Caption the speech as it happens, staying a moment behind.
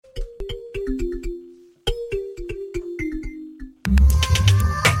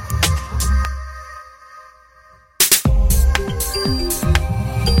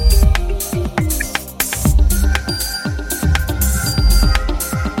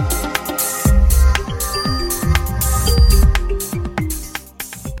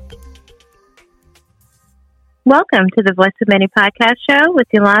Welcome to the Voice of Many podcast show with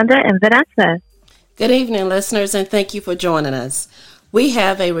Yolanda and Vanessa. Good evening, listeners, and thank you for joining us. We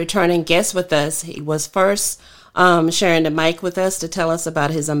have a returning guest with us. He was first sharing the mic with us to tell us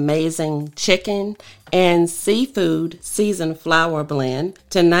about his amazing chicken and seafood seasoned flour blend.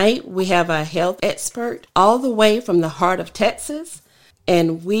 Tonight, we have a health expert all the way from the heart of Texas,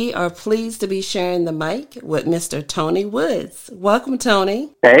 and we are pleased to be sharing the mic with Mr. Tony Woods. Welcome, Tony.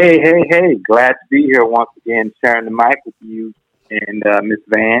 Hey. Glad to be here once again, sharing the mic with you and Miss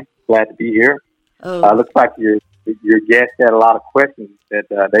Van. Glad to be here. Looks like your guest had a lot of questions that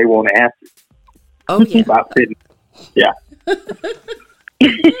they want to answer. Oh, yeah. About fitness. Yeah.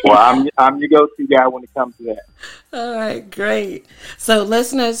 Well, I'm your go-to guy when it comes to that. All right, great. So,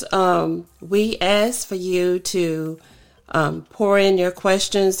 listeners, we asked for you to pour in your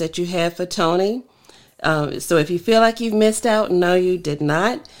questions that you have for Tony. So if you feel like you've missed out, no, you did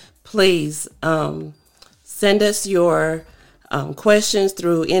not. Please send us your questions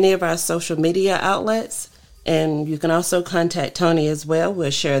through any of our social media outlets. And you can also contact Tony as well.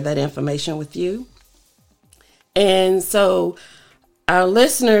 We'll share that information with you. And so our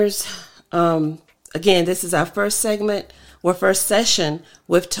listeners, again, this is our first segment, or first session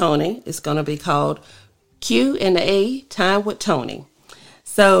with Tony. It's going to be called Q&A Time with Tony.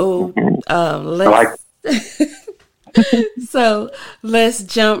 So let's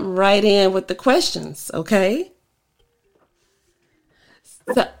jump right in with the questions, okay?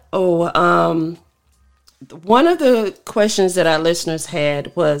 One of the questions that our listeners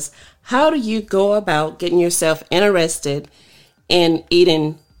had was, how do you go about getting yourself interested in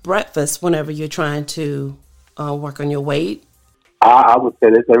eating breakfast whenever you're trying to work on your weight? I would say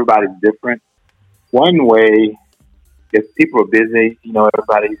this, everybody's different. One way, if people are busy,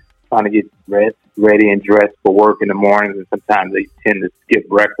 everybody's trying to get ready and dressed for work in the mornings, and sometimes they tend to skip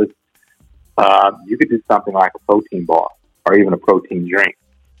breakfast. You could do something like a protein bar or even a protein drink.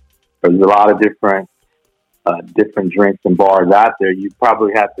 There's a lot of different drinks and bars out there. You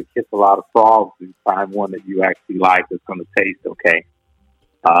probably have to kiss a lot of frogs to find one that you actually like that's going to taste okay.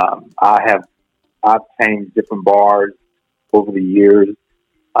 I've changed different bars over the years.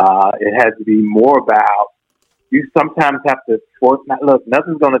 It has to be more about, you sometimes have to force. Look,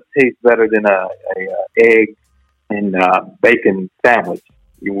 nothing's going to taste better than a egg and bacon sandwich.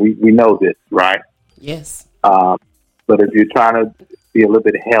 We know this, right? Yes. But if you're trying to be a little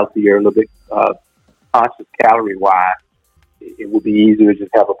bit healthier, a little bit conscious calorie-wise, it would be easier to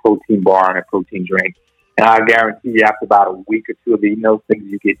just have a protein bar and a protein drink. And I guarantee you, after about a week or two of eating those things,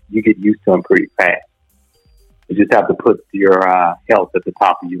 you get used to them pretty fast. You just have to put your health at the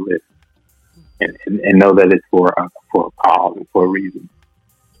top of your list, and know that it's for a cause and for a reason.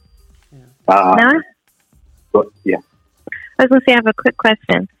 Yeah. But, yeah. I was going to say, I have a quick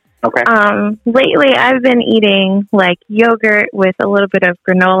question. Okay. Lately, I've been eating like yogurt with a little bit of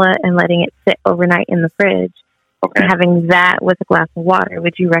granola and letting it sit overnight in the fridge. Okay. And having that with a glass of water.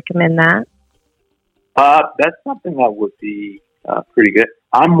 Would you recommend that? That's something that would be pretty good.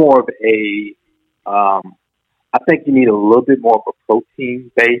 I'm more of a, I think you need a little bit more of a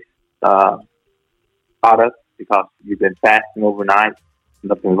protein-based product because you've been fasting overnight.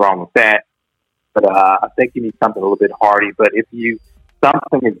 Nothing's wrong with that. But I think you need something a little bit hearty. But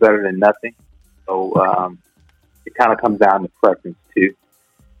something is better than nothing. So it kind of comes down to preference too.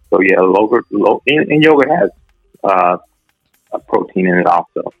 So yeah, and yogurt has a protein in it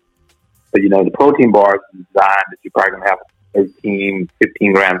also. But the protein bar is designed that you're probably going to have 13,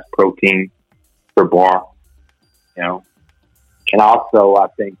 15 grams of protein per bar. And also I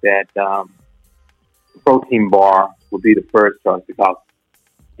think that the protein bar would be the first choice because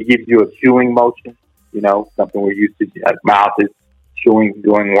it gives you a chewing motion, something we're used to. Mouth is chewing,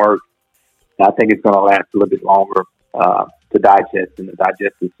 doing work. And I think it's going to last a little bit longer to digest in the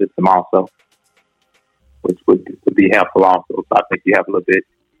digestive system also, which would be helpful also. So I think you have a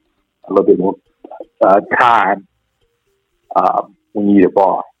little bit more time when you eat a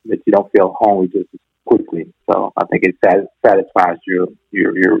bar, that you don't feel hungry just as quickly. So I think it satisfies your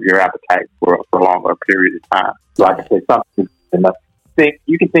appetite for a longer period of time. So like I said, something enough.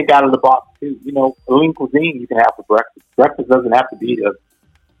 You can think out of the box too. A lean cuisine you can have for breakfast. Breakfast doesn't have to be the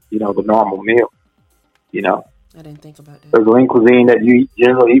normal meal. I didn't think about that. There's lean cuisine that you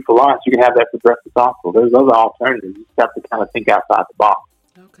generally eat for lunch. You can have that for breakfast also. There's other alternatives. You just have to kind of think outside the box.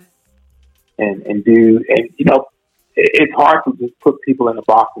 Okay. And it's hard to just put people in a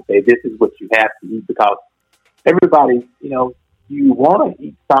box and say, this is what you have to eat, because everybody, you want to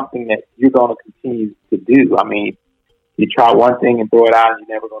eat something that you're going to continue to do. I mean, you try one thing and throw it out and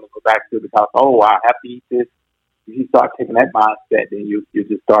you're never going to go back to it because, I have to eat this. If you start taking that mindset, then you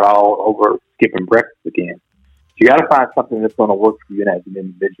just start all over skipping breakfast again. you got to find something that's going to work for you as an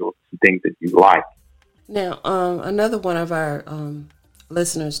individual, some things that you like. Now, another one of our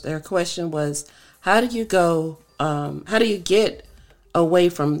listeners, their question was, how do you get away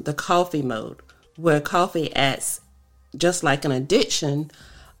from the coffee mode, where coffee acts just like an addiction,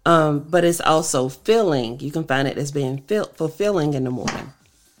 but it's also filling. You can find it as being fulfilling in the morning.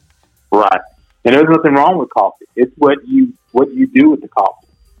 Right. And there's nothing wrong with coffee. It's what you do with the coffee.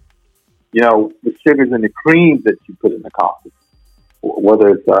 You know, the sugars and the creams that you put in the coffee, whether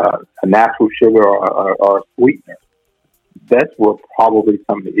it's a natural sugar or a sweetener, that's where probably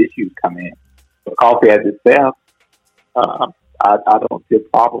some of the issues come in. But coffee as itself, I don't see a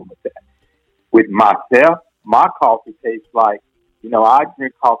problem with that. With myself, my coffee tastes like, you know, I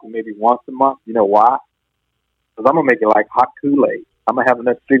drink coffee maybe once a month. You know why? Because I'm going to make it like hot Kool-Aid. I'm going to have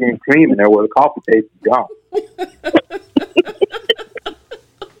enough sugar and cream in there where the coffee taste is gone.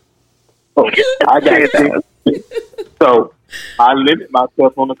 So I got to So I limit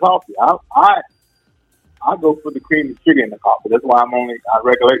myself on the coffee. I go for the cream and sugar in the coffee. That's why I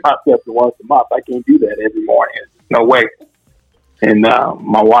regulate myself to once a month. I can't do that every morning. No way. And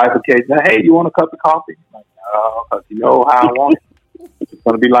my wife occasionally, hey, you want a cup of coffee? I'm like, no, because you know how I want it. It's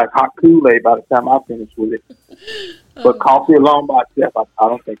going to be like hot Kool-Aid by the time I finish with it. But coffee alone by itself, I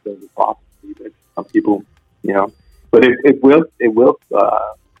don't think there's a problem either. Some people, you know, but it will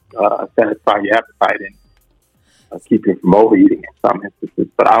satisfy your appetite and keep you from overeating in some instances.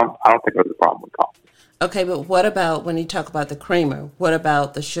 But I don't think there's a problem with coffee. Okay, but what about when you talk about the creamer? What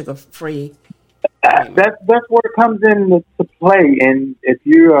about the sugar-free? That's where it comes in to play. And if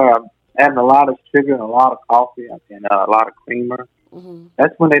you're adding a lot of sugar and a lot of coffee and a lot of creamer,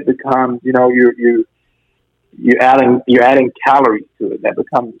 that's when it becomes, you know, you're adding calories to it. That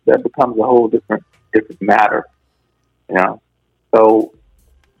becomes a whole different matter. You know, so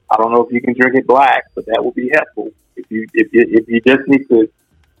I don't know if you can drink it black, but that would be helpful. If you just need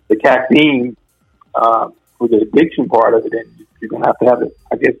the caffeine for the addiction part of it, then you're gonna have it,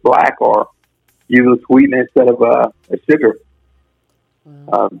 I guess, black or use a sweetener instead of a sugar.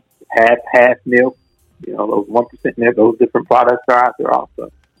 Half milk, you know, those 1% milk, those different products are out there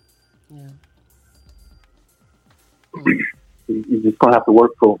also. Yeah. You're just gonna have to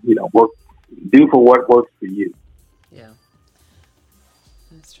do for what works for you. Yeah,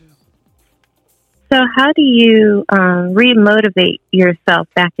 that's true. So how do you re-motivate yourself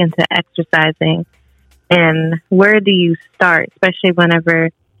back into exercising? And where do you start, especially whenever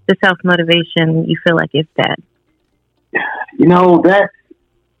the self-motivation you feel like it's dead? You know,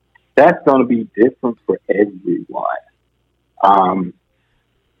 that's going to be different for everyone.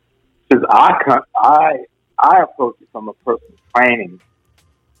 Because I approach it from a personal training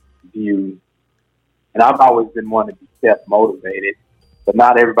view, and I've always been one to be self-motivated, but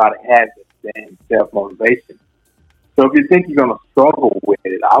not everybody has the same self-motivation. So if you think you're going to struggle with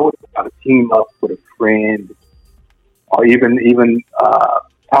it, I would try to team up with a friend, or even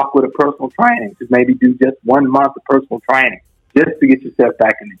talk with a personal trainer. Just maybe do just 1 month of personal training just to get yourself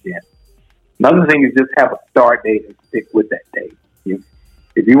back in the gym. Another thing is just have a start date and stick with that date.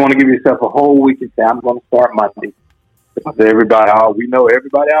 If you want to give yourself a whole week and say, I'm going to start Monday, because we know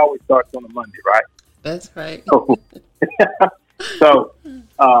everybody always starts on a Monday, right? That's right. So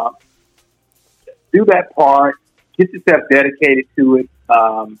do that part. Get yourself dedicated to it.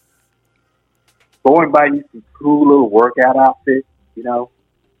 Go and buy you some cool little workout outfits, you know.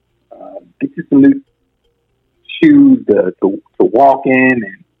 Get you some new shoes to walk in,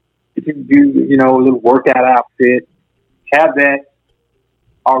 and if you do, you know, a little workout outfit, have that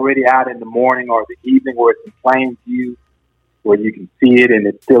already out in the morning or the evening where it's in plain view, where you can see it and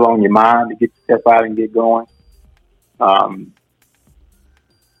it's still on your mind to get yourself out and get going.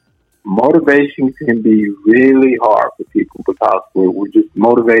 Motivation can be really hard for people because we're just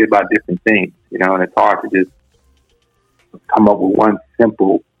motivated by different things, you know, and it's hard to just come up with one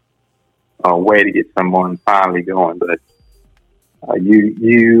simple way to get someone finally going. But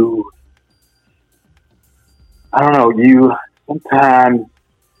sometimes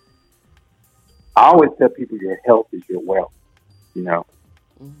I always tell people your health is your wealth, you know,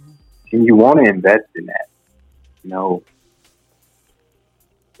 and you want to invest in that, you know.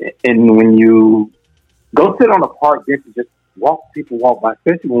 And when you go sit on a park bench and just people walk by,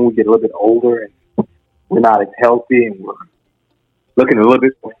 especially when we get a little bit older and we're not as healthy and we're looking a little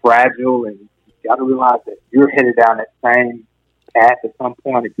bit more fragile, and you got to realize that you're headed down that same path at some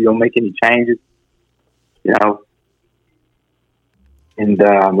point if you don't make any changes, you know. And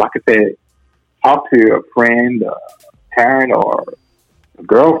like I said, talk to a friend, a parent, or a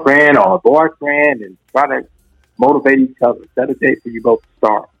girlfriend, or a boyfriend, and try to motivate each other. Set a date for you both to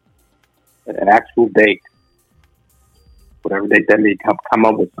start, an actual date, whatever date that may come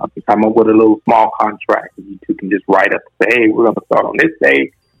up with something. Come up with a little small contract that you two can just write up and say, hey, we're going to start on this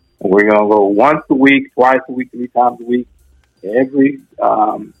day, and we're going to go once a week, twice a week, 3 times a week, every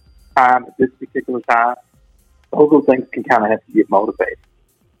time at this particular time. Those little things can kind of help you get motivated.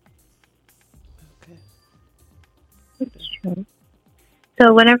 Okay. That's true.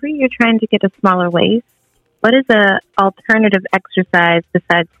 So whenever you're trying to get a smaller waist, what is a alternative exercise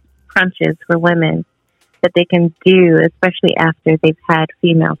besides crunches for women that they can do, especially after they've had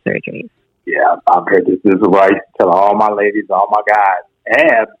female surgeries? Yeah, I've heard this is right. Tell all my ladies, all my guys,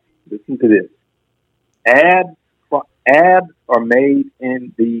 abs. Listen to this. Abs are made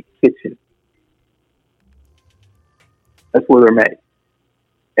in the kitchen. That's where they're made.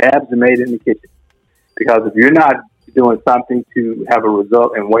 Abs are made in the kitchen. Because if you're not doing something to have a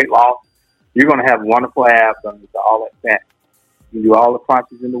result in weight loss, you're going to have wonderful abs underneath all that fat. You can do all the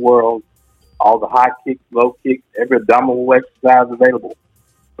crunches in the world, all the high kicks, low kicks, every abdominal exercise available.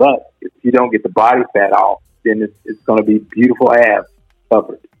 But if you don't get the body fat off, then it's going to be beautiful abs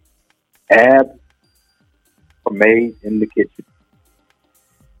covered. Abs are made in the kitchen.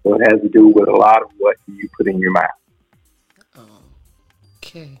 So it has to do with a lot of what you put in your mouth.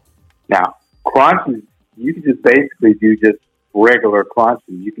 Okay. Now, crunches, you can just basically do just regular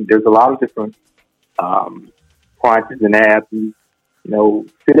crunches. There's a lot of different crunches and abs. And,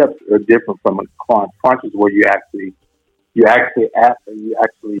 sit-ups are different from a crunch. Crunches where you actually isolate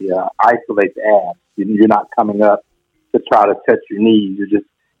the abs. You're not coming up to try to touch your knees. You're just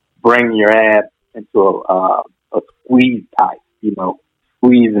bringing your abs into a squeeze type.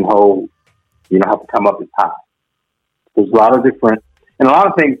 Squeeze and hold. You don't have to come up as high. There's a lot of different. And a lot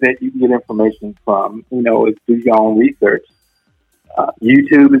of things that you can get information from, is do your own research.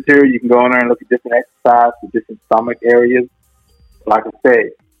 YouTube is here. You can go in there and look at different exercises for different stomach areas. Like I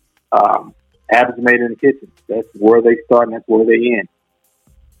say, abs are made in the kitchen. That's where they start and that's where they end.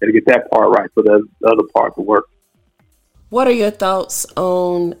 Got to get that part right for the other part to work. What are your thoughts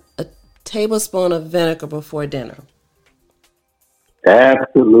on a tablespoon of vinegar before dinner?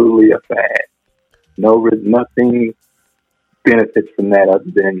 Absolutely a fad. Nothing benefits from that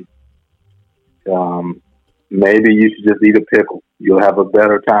other than maybe you should just eat a pickle. You'll have a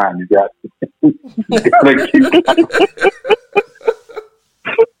better time. You got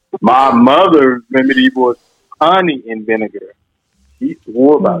My mother, remember, it was honey and vinegar. She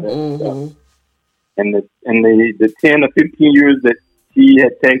swore about that stuff. And the 10 or 15 years that she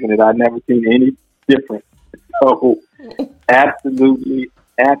had taken it, I'd never seen any difference. So absolutely,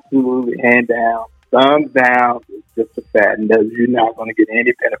 hand down. Thumbs down, it's just a fad, and you're not going to get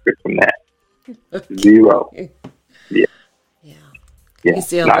any benefit from that. Okay. Zero. Yeah. You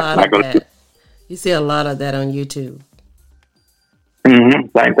see a lot of that. You see a lot of that on YouTube. Mm-hmm.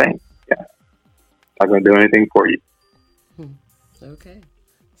 Same thing. Yeah. Not going to do anything for you. Okay.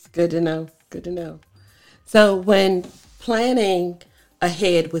 It's good to know. Good to know. So when planning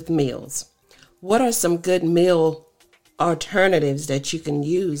ahead with meals, what are some good meal alternatives that you can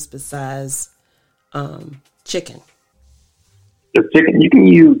use besides chicken? The chicken, you can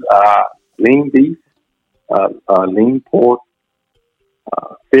use lean beef, lean pork,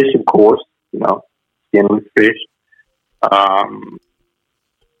 fish, of course, skinless fish.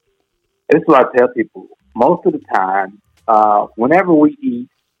 This is what I tell people. Most of the time, whenever we eat,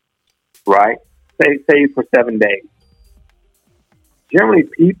 right, say for 7 days, generally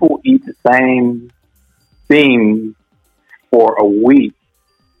people eat the same thing for a week.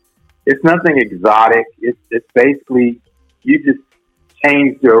 It's nothing exotic. It's basically you just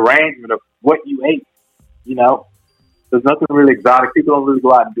change the arrangement of what you ate. There's nothing really exotic. People don't really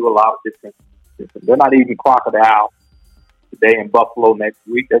go out and do a lot of different. They're not eating crocodile today in Buffalo next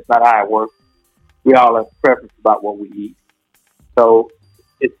week. That's not how it works. We all have preference about what we eat. So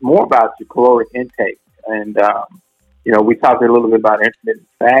it's more about your caloric intake. And we talked a little bit about intermittent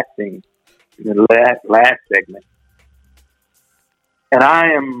fasting in the last segment. And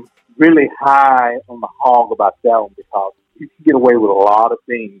I am really high on the hog about that one because you can get away with a lot of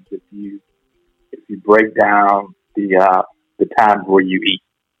things if you break down the times where you eat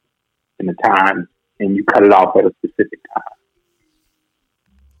and the times and you cut it off at a specific time.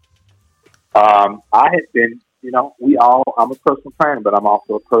 I had been, I'm a personal trainer, but I'm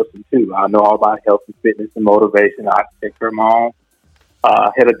also a person too. I know all about health and fitness and motivation. I take care of my own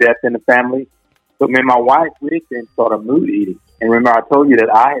had a death in the family. But me and my wife, we then started mood eating. And remember, I told you that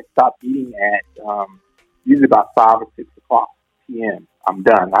I had stopped eating at usually about 5 or 6 o'clock p.m. I'm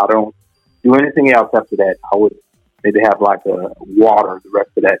done. I don't do anything else after that. I would maybe have like a water the rest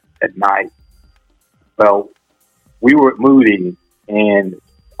of that at night. So we were at mood eating, and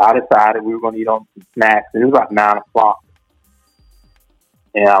I decided we were going to eat on some snacks. And it was about 9 o'clock.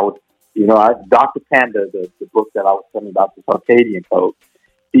 And Dr. Panda, the book that I was telling you about, the circadian code,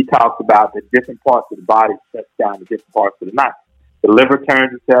 he talks about the different parts of the body shuts down the different parts of the night. The liver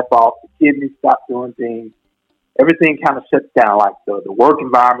turns itself off, the kidneys stop doing things, everything kind of shuts down. Like the work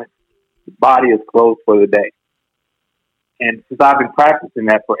environment, the body is closed for the day. And since I've been practicing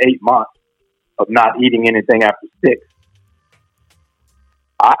that for 8 months of not eating anything after 6,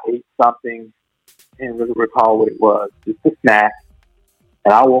 I ate something, I can't really recall what it was, just a snack.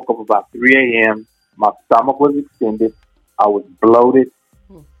 And I woke up about 3 a.m. My stomach was extended. I was bloated.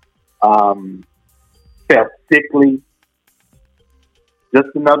 Felt sickly. Just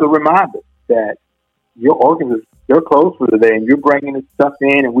another reminder that your organs, they're closed for the day, and you're bringing this stuff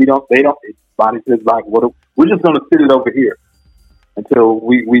in, and they don't. Body says like, we're just going to sit it over here until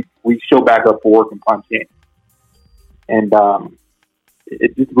we show back up for work and punch in. And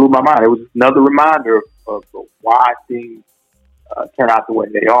it just blew my mind. It was just another reminder of why things turn out the way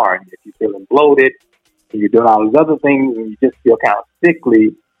they are. And if you're feeling bloated and you're doing all these other things and you just feel kind of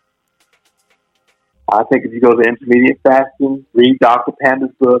sickly, I think if you go to intermediate fasting, read Dr.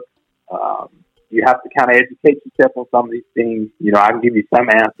 Panda's book, you have to kind of educate yourself on some of these things. I can give you some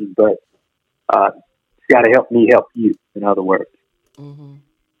answers, but it's got to help me help you, in other words. Mm-hmm.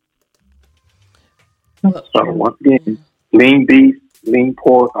 So once again, lean beef, lean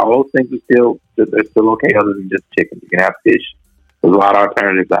pork, all those things they're still okay other than just chicken. You can have fish. There's a lot of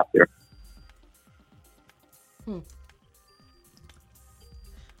alternatives out there.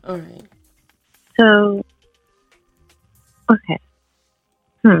 All right. So, okay.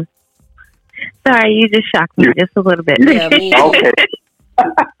 Sorry, you just shocked me just a little bit. Yeah, me too. Okay.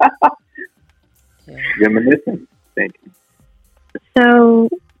 Yeah. Reminiscing. Thank you. So,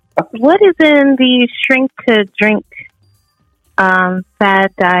 what is in the shrink to drink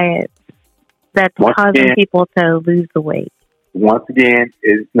fad diet that's causing people to lose the weight? Once again,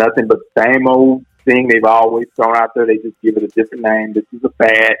 it's nothing but the same old thing they've always thrown out there. They just give it a different name. This is a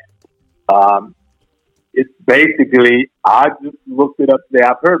fad. It's basically, I just looked it up today.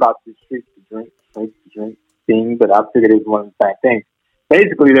 I've heard about this shrink to drink thing, but I figured it was one of the same things.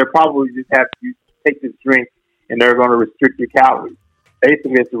 Basically, they're probably just have you take this drink and they're going to restrict your calories.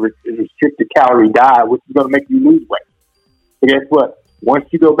 Basically, it's a restricted calorie diet, which is going to make you lose weight. But guess what? Once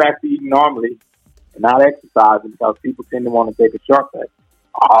you go back to eating normally and not exercising, because people tend to want to take a shortcut,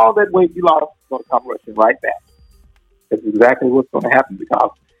 all that weight you lost is going to come rushing right back. That's exactly what's going to happen,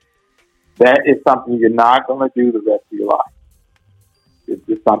 because that is something you're not going to do the rest of your life. It's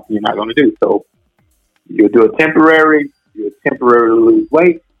just something you're not going to do. So you'll temporarily lose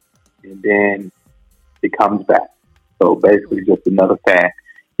weight, and then it comes back. So basically just another fad.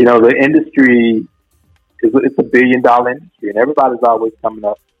 The industry, it's a $1 billion industry, and everybody's always coming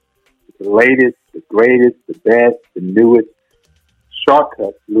up with the latest, the greatest, the best, the newest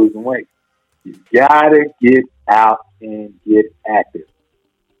shortcuts to losing weight. You gotta get out and get active.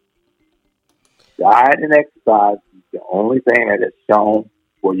 Diet and exercise is the only thing that is shown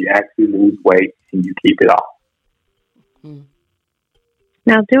where you actually lose weight and you keep it off.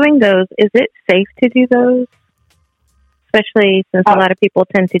 Now, doing those, is it safe to do those? Especially since a lot of people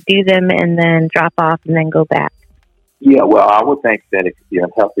tend to do them and then drop off and then go back. Yeah, well, I would think that it could be a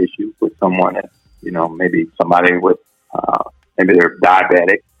health issue with someone that, maybe somebody with, maybe they're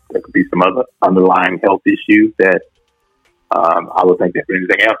diabetic. There could be some other underlying health issues that I would think that for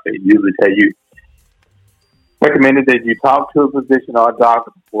anything else, they usually tell you, recommended that you talk to a physician or a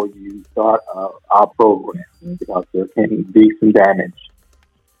doctor before you start our program, because there can be some damage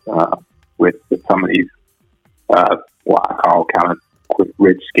with some of these what I call kind of quick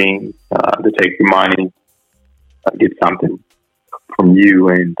rich schemes to take your money, get something from you,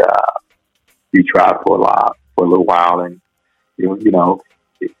 and you try for a little while, and once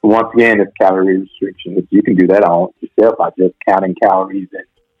again, it's calorie restriction. If you can do that on yourself by just counting calories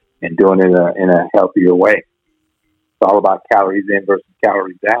and doing it in a healthier way. It's all about calories in versus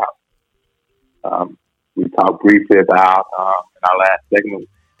calories out. We talked briefly about in our last segment,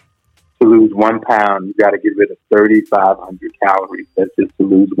 to lose 1 pound, you got to get rid of 3,500 calories. That's just to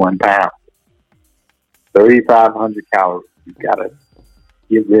lose 1 pound. 3,500 calories. You got to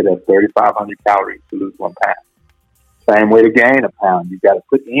get rid of 3,500 calories to lose 1 pound. Same way to gain a pound. You got to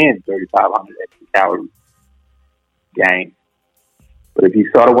put in 3,500 extra calories gain. But if you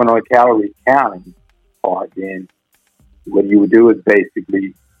sort of went on a calorie counting part, then what you would do is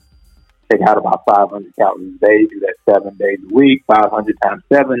basically take out about 500 calories a day. Do that 7 days a week. 500 times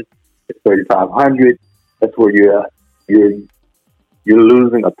 7 is 3,500. That's where you're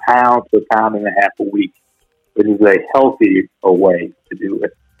losing a pound to a pound and a half a week, which is a healthier way to do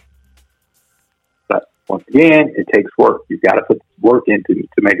it. But once again, it takes work. You've got to put work into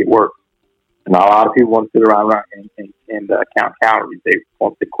to make it work. And a lot of people want to sit around and count calories. They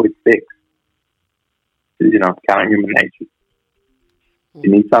want the quick fix. Kind of human nature.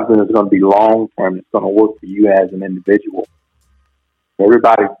 You need something that's going to be long term. That's going to work for you as an individual.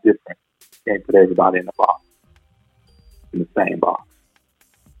 Everybody's different. You can't put everybody in the same box.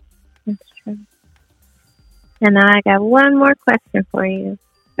 That's true. And now I got one more question for you.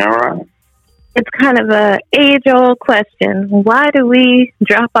 All right. It's kind of a age-old question. Why do we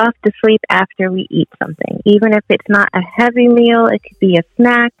drop off to sleep after we eat something? Even if it's not a heavy meal, it could be a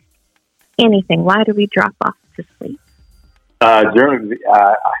snack, anything. Why do we drop off to sleep? Generally,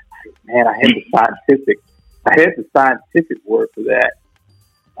 I had the scientific word for that.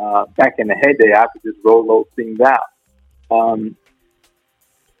 Back in the heyday, I could just roll those things out.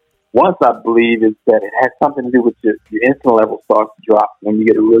 Once I believe is that it has something to do with your insulin level starts to drop when you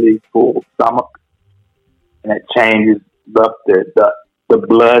get a really full stomach, and it changes up the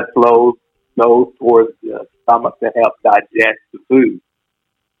blood flows towards the stomach to help digest the food.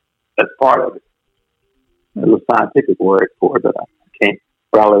 That's part of it. There's a scientific word for it, but I can't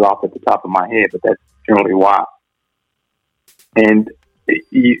rattle it off at the top of my head, but that's generally why. And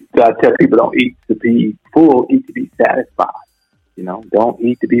I tell people, don't eat to be full, eat to be satisfied. Don't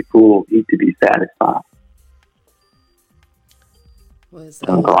eat to be full, eat to be satisfied.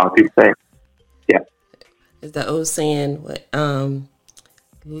 A lot of people say, yeah. Is the old saying,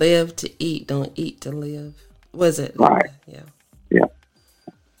 live to eat, don't eat to live? Was it? Right. Yeah. Yeah.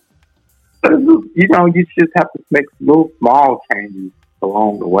 But, you just have to make little small changes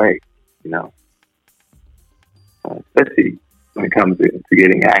along the way, especially when it comes to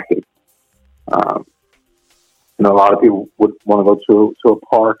getting active. A lot of people would want to go to a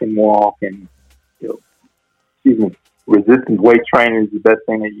park and walk, and resistance weight training is the best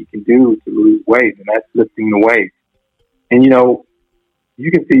thing that you can do to lose weight, and that's lifting the weight. And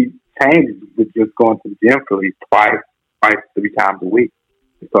you can see changes with just going to the gym for at least twice, 3 times a week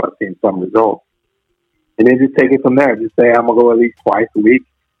to start seeing some results. And then just take it from there. Just say I'm gonna go at least twice a week,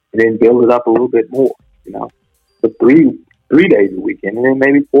 and then build it up a little bit more. For 3 days a week, and then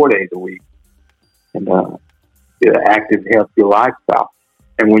maybe 4 days a week, and get an active, healthy lifestyle.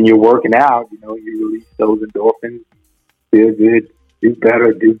 And when you're working out, you release those endorphins, feel good, do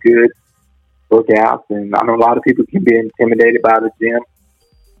better, do good, work out. And I know a lot of people can be intimidated by the gym,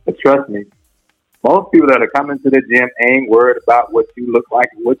 but trust me, most people that are coming to the gym ain't worried about what you look like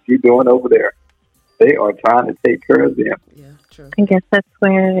and what you're doing over there. They are trying to take care of them. Yeah, true. I guess that's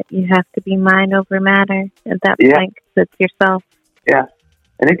where you have to be mind over matter at that point, because it's yourself. Yeah,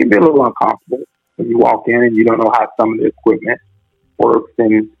 and it can be a little uncomfortable when you walk in and you don't know how some of the equipment works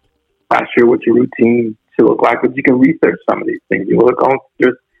and not sure what your routine should look like, but you can research some of these things. You look on,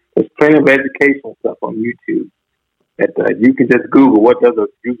 there's plenty of educational stuff on YouTube that you can just Google, what does a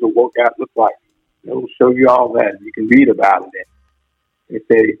user workout look like? It'll show you all that. You can read about it. And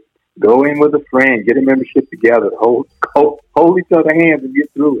they say, go in with a friend, get a membership together, hold each other's hands and get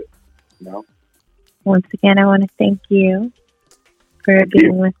through it. Once again, I want to thank you for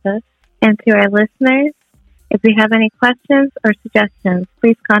being with us. And to our listeners, if you have any questions or suggestions,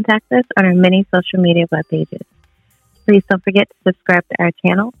 please contact us on our many social media web pages. Please don't forget to subscribe to our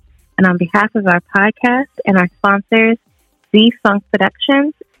channel. And on behalf of our podcast and our sponsors, Z Funk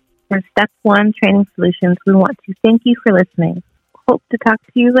Productions and Step One Training Solutions, we want to thank you for listening. Hope to talk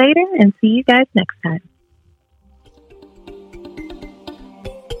to you later and see you guys next time.